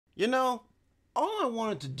You know, all I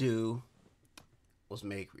wanted to do was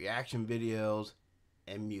make reaction videos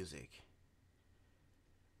and music.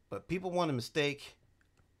 But people want to mistake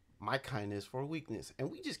my kindness for weakness.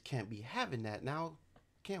 And we just can't be having that now,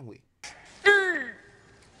 can we?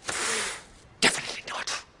 Definitely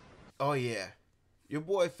not. Oh yeah, your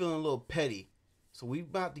boy feeling a little petty. So we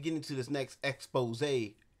about to get into this next expose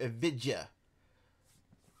of VIDJA.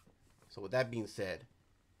 So with that being said,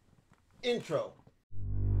 intro.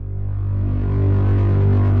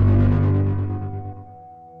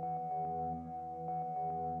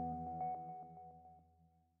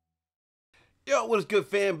 Yo, what is good,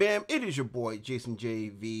 fam bam? It is your boy Jason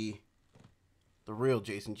JV, the real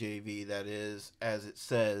Jason JV, that is, as it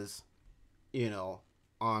says,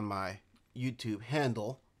 on my YouTube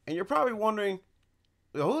handle. And you're probably wondering,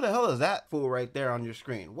 who the hell is that fool right there on your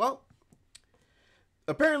screen? Well,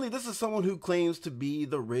 apparently this is someone who claims to be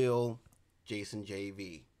the real Jason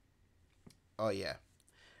JV. Oh yeah.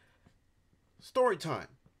 Story time.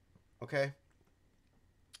 Okay.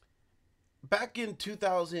 Back in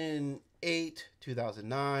 2008,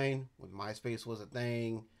 2009, when MySpace was a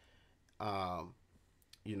thing,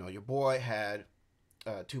 your boy had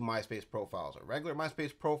two MySpace profiles. A regular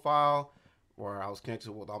MySpace profile where I was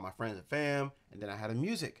connected with all my friends and fam, and then I had a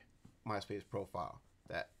music MySpace profile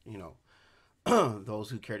that, those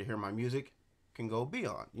who care to hear my music can go be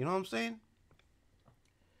on. You know what I'm saying?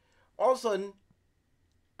 All of a sudden,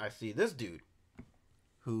 I see this dude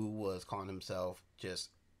who was calling himself just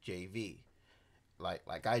JV,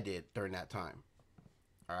 like I did during that time.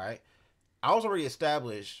 All right, I was already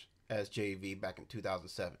established as JV back in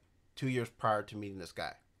 2007, 2 years prior to meeting this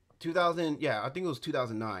guy. 2000, yeah, I think it was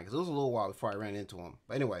 2009, because it was a little while before I ran into him.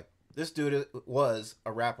 But anyway, this dude was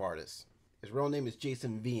a rap artist. His real name is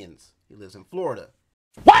Jason Vians. He lives in Florida.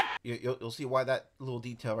 What? You'll see why that little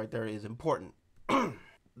detail right there is important.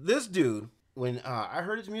 This dude, when I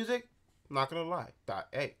heard his music, I'm not gonna lie, thought,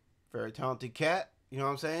 hey, very talented cat. You know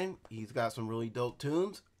what I'm saying? He's got some really dope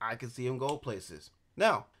tunes. I can see him go places.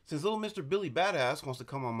 Now, since little Mr. Billy Badass wants to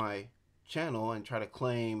come on my channel and try to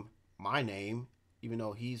claim my name, even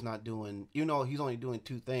though he's only doing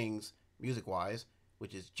two things music-wise,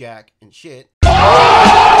 which is jack and shit, I'm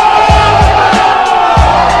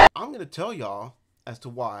gonna tell y'all as to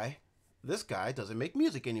why this guy doesn't make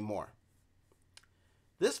music anymore.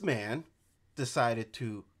 This man decided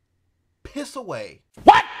to piss away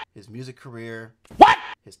his music career,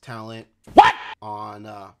 his talent, on,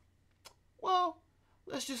 well,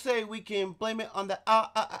 let's just say we can blame it on the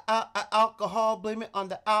alcohol, blame it on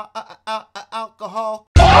the alcohol.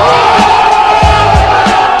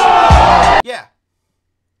 Yeah,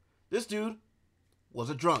 this dude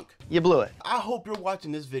was a drunk. You blew it. I hope you're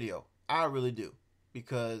watching this video. I really do.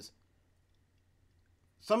 Because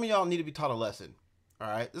some of y'all need to be taught a lesson. All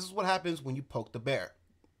right? This is what happens when you poke the bear.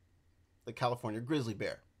 The California grizzly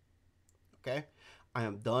bear. Okay? I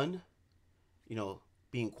am done,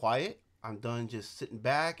 being quiet. I'm done just sitting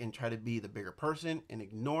back and try to be the bigger person and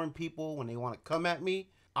ignoring people when they want to come at me.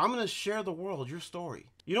 I'm going to share the world your story.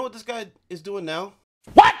 You know what this guy is doing now?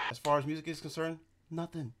 What? As far as music is concerned,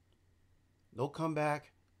 nothing. No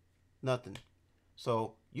comeback, nothing.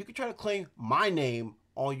 So you can try to claim my name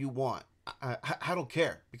all you want. I don't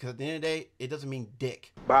care, because at the end of the day, it doesn't mean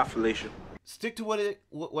dick. Bye, Felicia. Stick to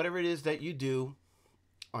whatever it is that you do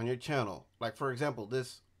on your channel. Like, for example,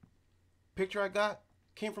 this picture I got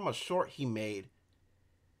came from a short he made,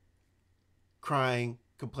 crying,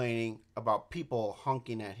 complaining about people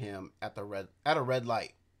honking at him at a red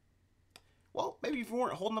light. Well, maybe if you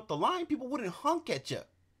weren't holding up the line, people wouldn't honk at you.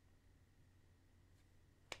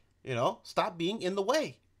 Stop being in the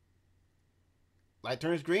way. Light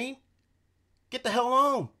turns green, get the hell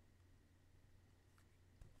on.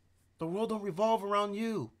 The world don't revolve around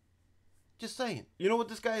you. Just saying. You know what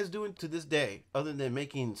this guy is doing to this day, other than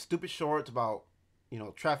making stupid shorts about,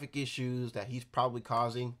 traffic issues that he's probably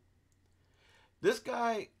causing? This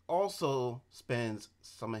guy also spends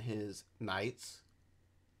some of his nights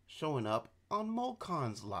showing up on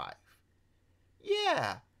Mocon's live.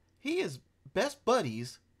 Yeah, he is best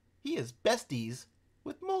buddies. He is besties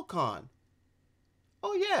with Mocon.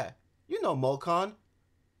 Oh yeah, you know Mocon,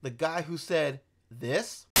 the guy who said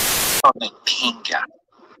this. Pinga.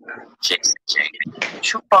 Jason JV.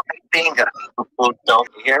 Chupa pinga. Don't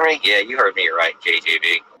you hear me? Yeah, you heard me right,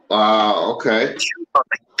 JJV. Okay. Chupa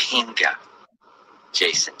pinga.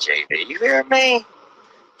 Jason JV. You hear me?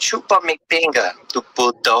 Chupa mi pinga. Tu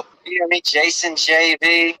puto. You hear me, Jason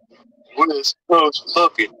JV? West Coast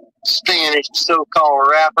fucking Spanish so-called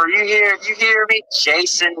rapper. You hear me?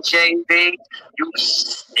 Jason JV. You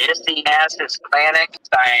sissy ass Hispanic.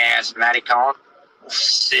 Ass maricon.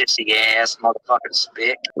 sissy ass motherfucking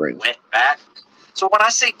spick. Right. Went back. So when I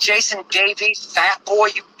say Jason JV, fat boy,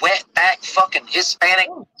 you wet back fucking Hispanic,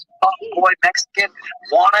 boy, Mexican,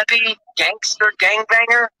 wannabe, gangster,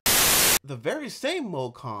 gangbanger. The very same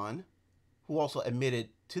Mocon who also admitted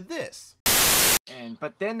to this.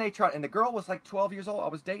 But then they tried, and the girl was like 12 years old. I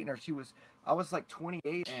was dating her. I was like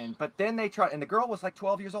 28. But then they tried, and the girl was like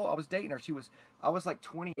 12 years old. I was dating her. I was like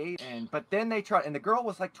 28. But then they tried, and the girl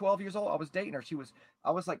was like 12 years old. I was dating her.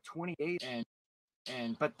 I was like 28.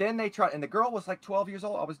 But then they tried, and the girl was like 12 years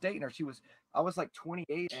old. I was dating her. I was like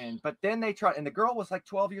 28. But then they tried, and the girl was like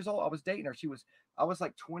 12 years old. I was dating her. I was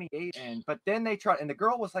like 28. But then they tried, and the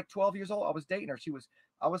girl was like 12 years old. I was dating her.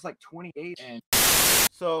 I was like 28.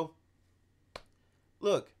 So,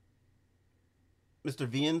 look, Mr.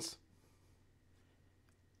 Vians,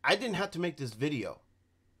 I didn't have to make this video.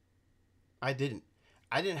 I didn't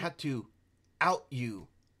have to out you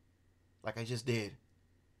like I just did.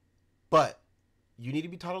 But you need to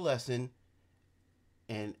be taught a lesson,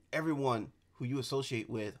 and everyone who you associate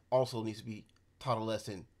with also needs to be taught a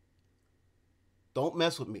lesson. Don't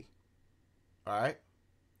mess with me, all right?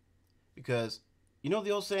 Because you know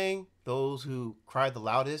the old saying, those who cry the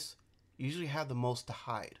loudest usually have the most to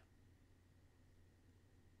hide.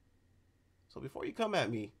 So before you come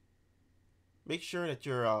at me, make sure that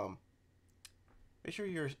your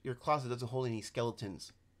closet doesn't hold any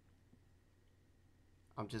skeletons.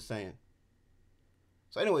 I'm just saying.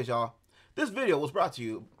 So anyways, y'all, this video was brought to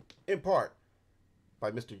you in part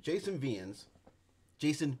by Mr. Jason Vians,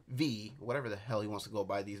 Jason V, whatever the hell he wants to go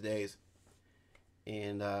by these days.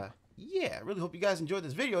 And yeah, I really hope you guys enjoyed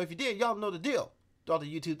this video. If you did, y'all know the deal. Do all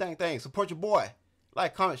the YouTube thing. Support your boy.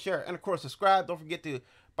 Like, comment, share, and of course subscribe. Don't forget to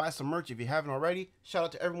buy some merch if you haven't already. Shout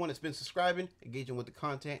out to everyone that's been subscribing, engaging with the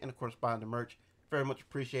content, and of course buying the merch. Very much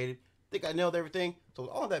appreciated. Think I nailed everything. So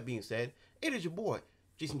with all that being said, it is your boy,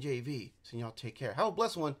 Jason JV. So y'all take care. Have a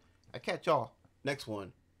blessed one. I catch y'all next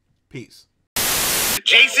one. Peace.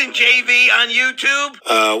 Jason JV on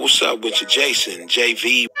YouTube. What's up with you, Jason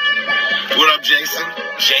JV? What up, Jason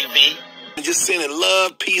JV? Just sending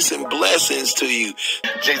love, peace, and blessings to you.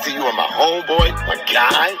 Jason, you are my homeboy, my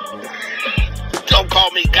guy. Don't call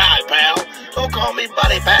me guy, pal. Don't call me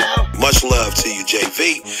buddy, pal. Much love to you,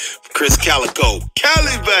 JV. Chris Calico.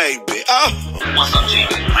 Cali, baby. Oh. What's up, G?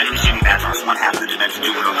 My name is Jimmy Bathos. One half of the next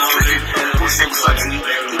dude on the street. Who say what's up to you?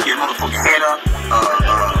 Keep your motherfucking head up.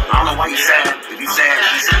 I don't know why you sad. If you sad,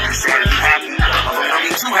 if you happy. Don't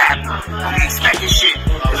be too happy. Don't be expecting shit.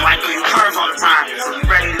 It's like through your curves all the time. So you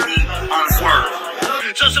ready to be on the swerve.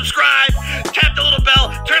 So subscribe, tap the little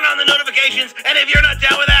bell, turn on the notifications, and if you're not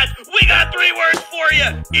down with that, we got 3 words for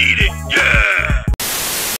you. Eat it, yeah!